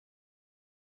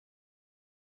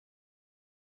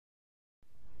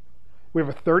we have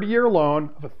a 30-year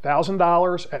loan of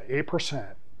 $1,000 at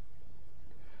 8%.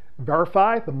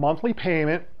 Verify the monthly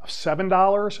payment of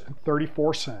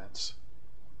 $7.34.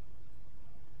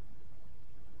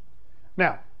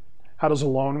 Now, how does a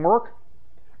loan work?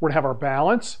 We're going to have our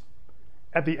balance.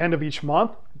 At the end of each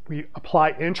month, we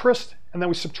apply interest, and then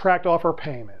we subtract off our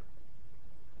payment.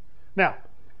 Now,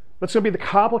 that's going to be the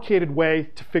complicated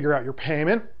way to figure out your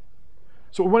payment.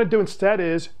 So what we want to do instead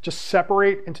is just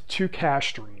separate into two cash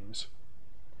streams.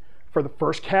 For the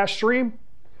first cash stream,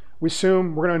 we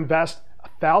assume we're going to invest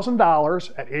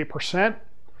 $1,000 at 8%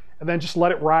 and then just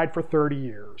let it ride for 30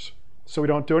 years. So we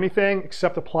don't do anything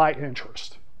except apply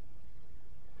interest.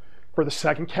 For the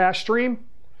second cash stream,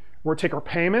 we're going to take our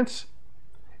payments,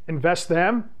 invest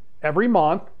them every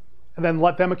month, and then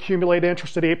let them accumulate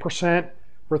interest at 8%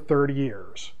 for 30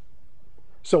 years.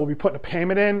 So we'll be putting a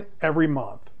payment in every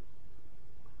month.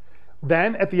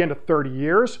 Then at the end of 30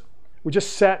 years, we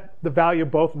just set the value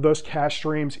of both of those cash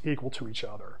streams equal to each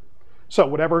other. So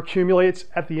whatever accumulates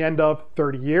at the end of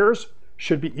 30 years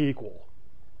should be equal.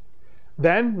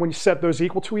 Then when you set those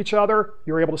equal to each other,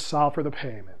 you're able to solve for the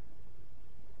payment.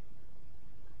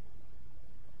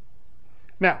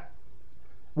 Now,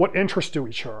 what interest do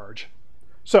we charge?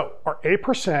 So our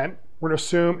 8% we're going to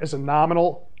assume is a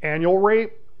nominal annual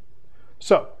rate.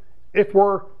 So if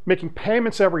we're making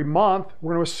payments every month,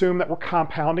 we're going to assume that we're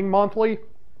compounding monthly.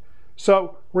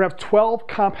 So we're going to have 12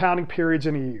 compounding periods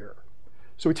in a year.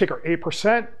 So we take our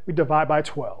 8%, we divide by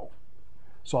 12.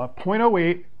 So I'll have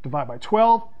 0.08 divided by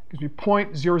 12 gives me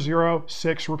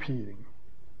 0.006 repeating.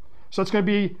 So that's going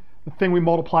to be the thing we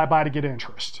multiply by to get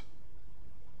interest.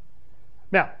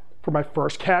 Now, for my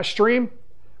first cash stream,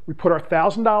 we put our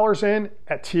 $1,000 in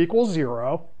at t equals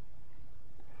 0.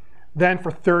 Then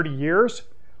for 30 years,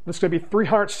 that's going to be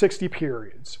 360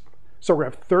 periods. So we're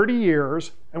going to have 30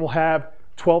 years, and we'll have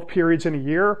 12 periods in a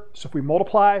year. So if we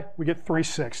multiply, we get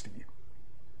 360.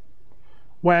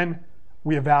 When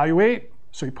we evaluate,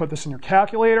 so you put this in your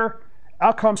calculator,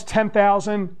 out comes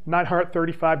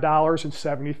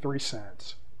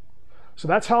 $10,935.73. So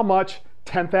that's how much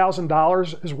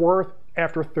 $10,000 is worth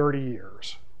after 30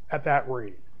 years at that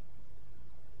rate.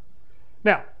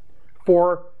 Now,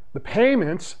 for the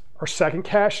payments, our second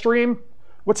cash stream,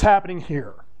 what's happening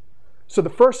here? So the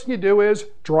first thing you do is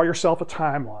draw yourself a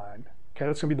timeline. Okay,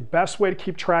 that's going to be the best way to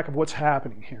keep track of what's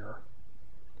happening here.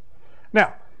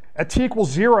 Now, at t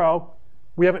equals 0,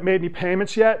 we haven't made any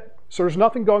payments yet, so there's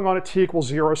nothing going on at t equals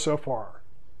 0 so far.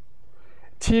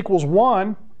 T equals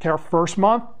 1, okay, our first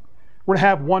month, we're going to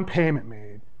have one payment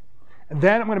made. And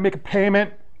then I'm going to make a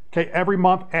payment, okay, every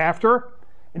month after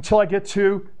until I get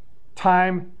to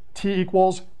time t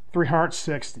equals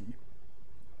 360.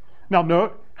 Now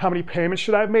note, how many payments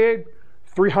should I have made?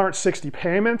 360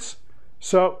 payments.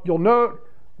 So you'll note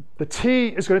the t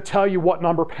is going to tell you what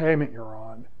number payment you're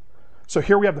on. So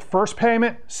here we have the first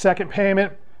payment, second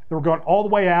payment, then we're going all the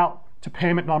way out to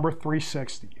payment number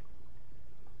 360.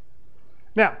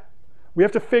 Now, we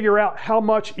have to figure out how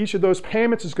much each of those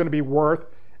payments is going to be worth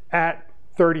at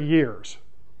 30 years.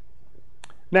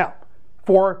 Now,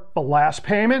 for the last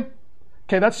payment,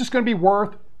 okay, that's just going to be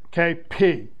worth, okay,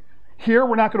 P. Here,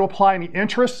 we're not going to apply any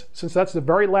interest since that's the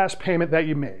very last payment that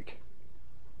you make.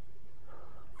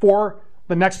 For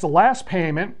the next to last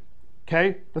payment,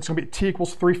 okay, that's going to be t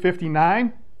equals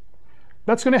 359.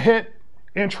 That's going to hit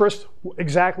interest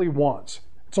exactly once.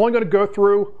 It's only going to go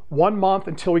through 1 month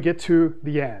until we get to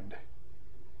the end.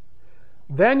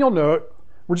 Then you'll note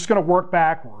we're just going to work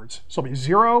backwards. So it'll be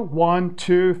 0, 1,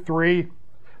 2, 3.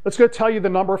 That's going to tell you the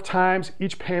number of times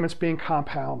each payment's being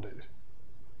compounded.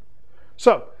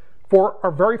 So for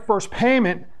our very first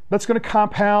payment, that's going to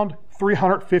compound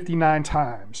 359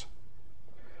 times.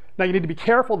 Now you need to be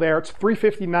careful there. It's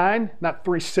 359, not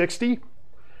 360.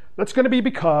 That's going to be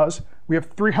because we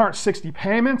have 360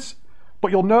 payments,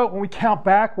 but you'll note when we count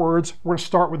backwards, we're going to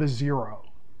start with a 0.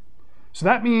 So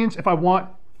that means if I want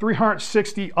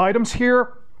 360 items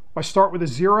here, if I start with a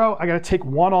 0, I got to take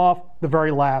 1 off the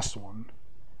very last one.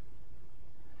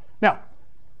 Now,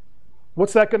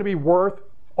 what's that going to be worth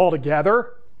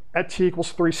altogether at t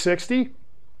equals 360?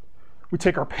 We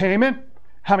take our payment,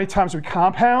 how many times we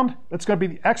compound, that's going to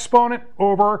be the exponent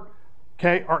over,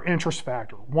 okay, our interest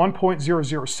factor.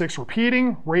 1.006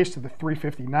 repeating, raised to the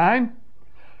 359.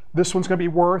 This one's going to be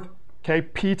worth, okay,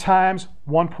 P times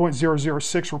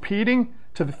 1.006 repeating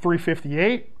to the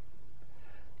 358.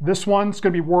 This one's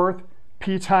going to be worth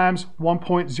P times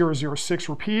 1.006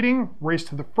 repeating, raised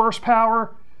to the first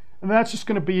power. And that's just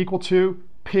going to be equal to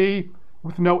P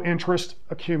with no interest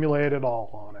accumulated at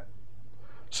all on it.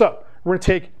 So we're going to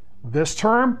take this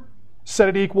term, set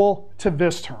it equal to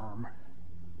this term.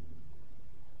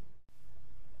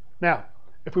 Now,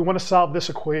 if we want to solve this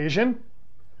equation,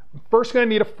 I'm first going to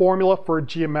need a formula for a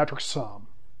geometric sum.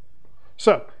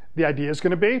 So the idea is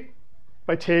going to be, if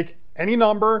I take any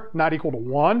number not equal to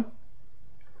 1,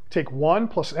 take 1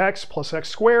 plus x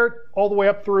squared all the way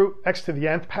up through x to the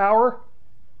nth power.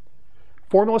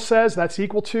 Formula says that's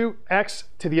equal to x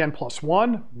to the n plus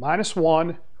 1 minus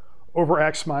 1 over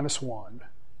x minus 1.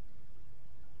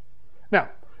 Now,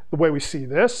 the way we see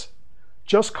this,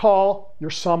 just call your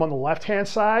sum on the left-hand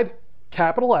side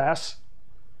capital S.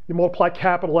 You multiply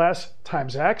capital S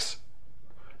times x.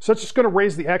 So it's just going to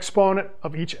raise the exponent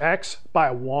of each x by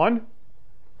a 1.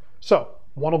 So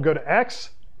 1 will go to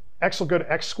x will go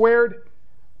to x squared,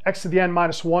 x to the n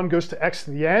minus 1 goes to x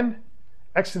to the n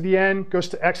goes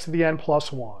to x to the n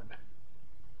plus 1.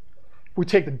 If we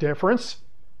take the difference,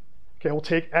 okay, we'll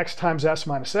take x times s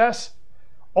minus s.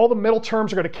 All the middle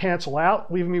terms are going to cancel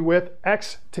out, leaving me with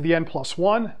x to the n plus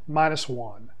 1 minus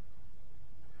 1.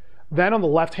 Then on the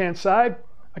left-hand side,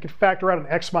 I can factor out an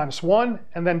x minus 1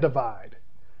 and then divide.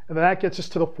 And then that gets us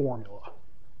to the formula.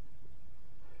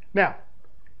 Now,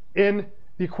 in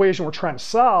the equation we're trying to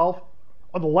solve,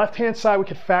 on the left-hand side we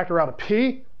can factor out a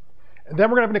p, and then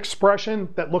we're going to have an expression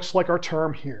that looks like our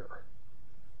term here.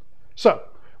 So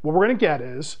what we're going to get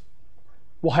is,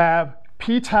 we'll have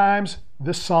p times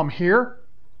this sum here.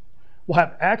 We'll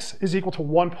have x is equal to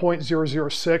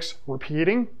 1.006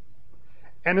 repeating.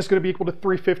 N is going to be equal to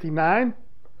 359.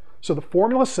 So the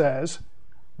formula says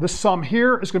this sum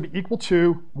here is going to be equal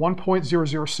to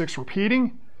 1.006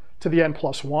 repeating to the n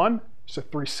plus 1. So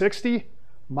 360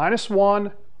 minus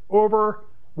 1 over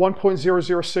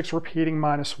 1.006 repeating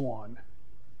minus 1.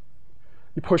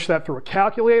 You push that through a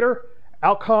calculator.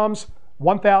 Out comes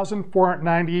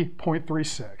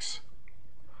 1,490.36.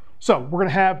 So we're going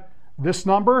to have this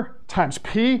number times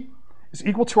p is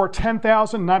equal to our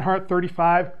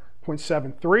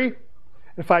 10,935.73.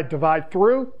 If I divide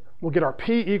through, we'll get our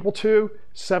p equal to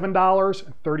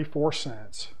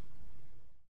 $7.34.